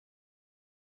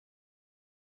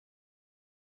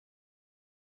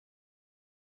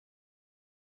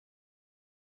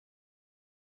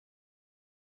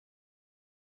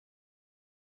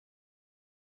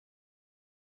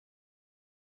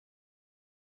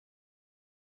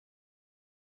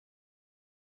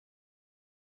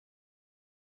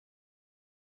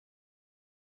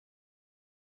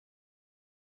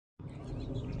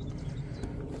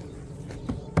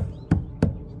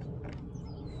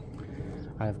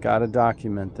I've got to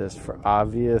document this for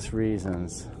obvious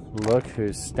reasons. Look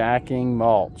who's stacking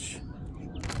mulch.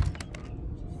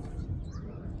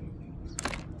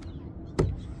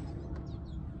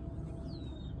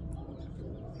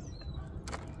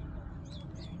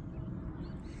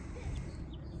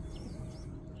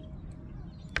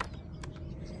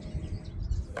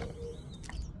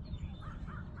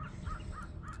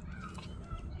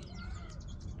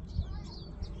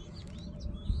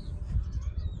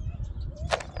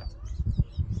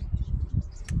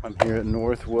 I'm here at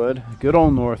Northwood, good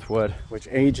old Northwood, which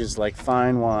ages like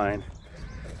fine wine.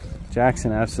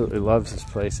 Jackson absolutely loves this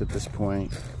place at this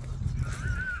point.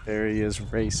 There he is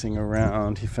racing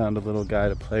around. He found a little guy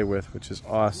to play with, which is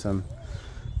awesome,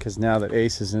 because now that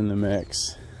Ace is in the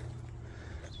mix,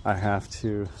 I have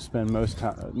to spend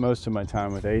most of my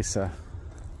time with Asa.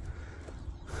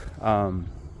 But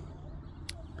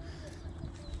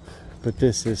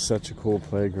this is such a cool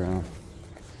playground.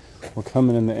 We're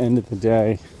coming in the end of the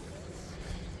day,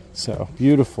 so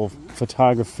beautiful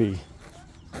photography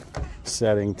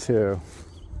setting too.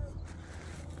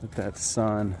 With that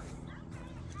sun,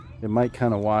 it might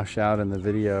kind of wash out in the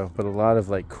video, but a lot of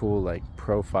like cool like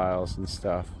profiles and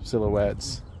stuff,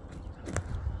 silhouettes.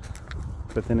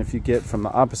 But then if you get from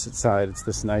the opposite side, it's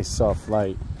this nice soft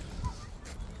light.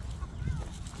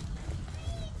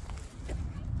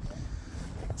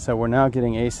 So we're now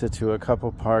getting Asa to a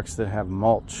couple parks that have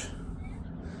mulch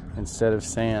instead of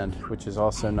sand, which is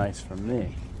also nice for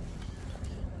me.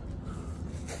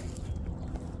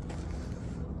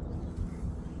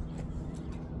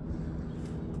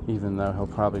 Even though he'll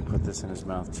probably put this in his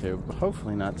mouth too, but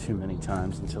hopefully not too many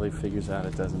times until he figures out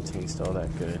it doesn't taste all that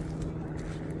good.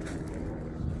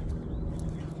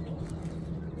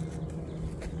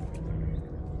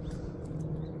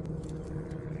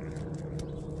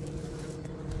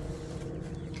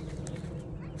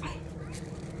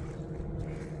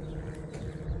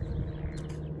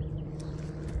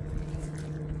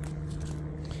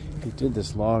 He did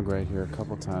this log right here a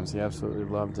couple times. He absolutely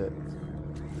loved it.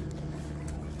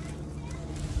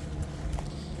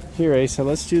 Here, Asa,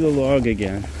 let's do the log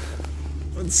again.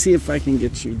 Let's see if I can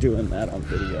get you doing that on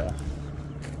video.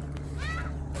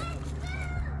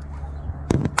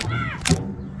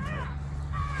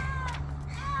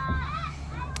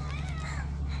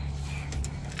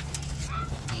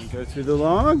 Go through the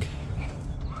log?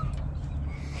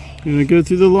 You want to go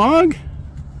through the log?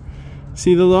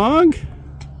 See the log?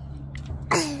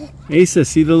 Asa,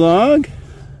 see the log?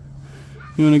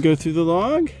 You want to go through the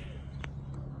log?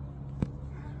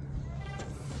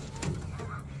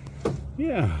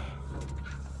 Yeah.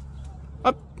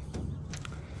 Up.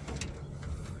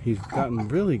 He's gotten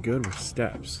really good with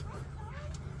steps.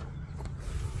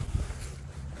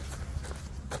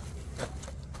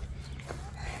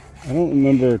 I don't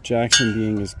remember Jackson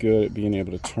being as good at being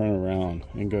able to turn around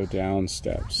and go down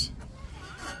steps.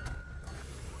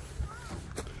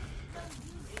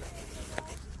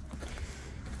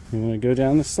 You want to go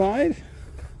down the slide?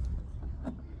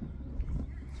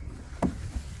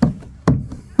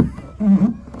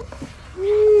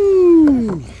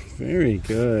 Woo! Very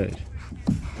good.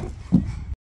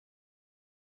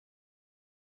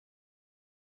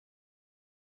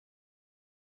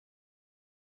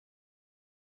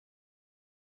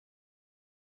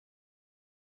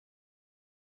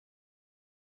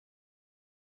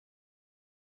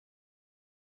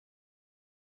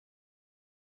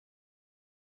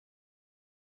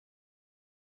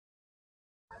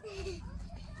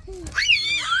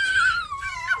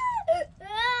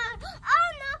 Oh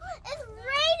no, it's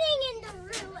raining in the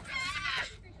room.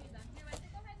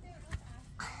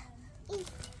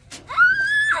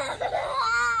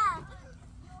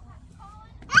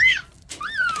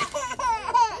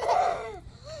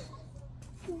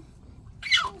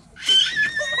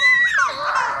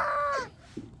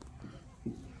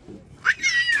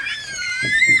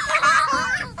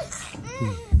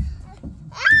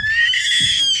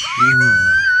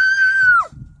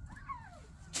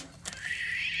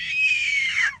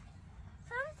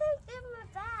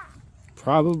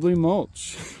 Probably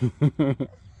mulch.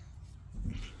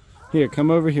 Here,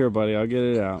 come over here, buddy. I'll get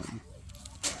it out.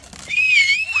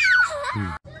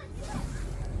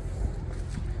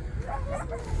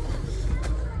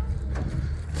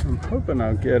 I'm hoping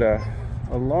I'll get a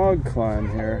log climb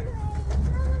here.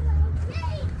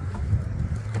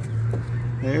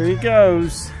 There he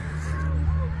goes.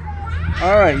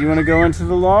 All right, you want to go into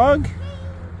the log?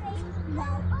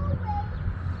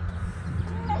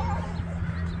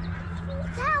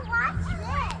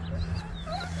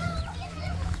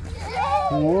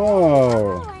 Whoa.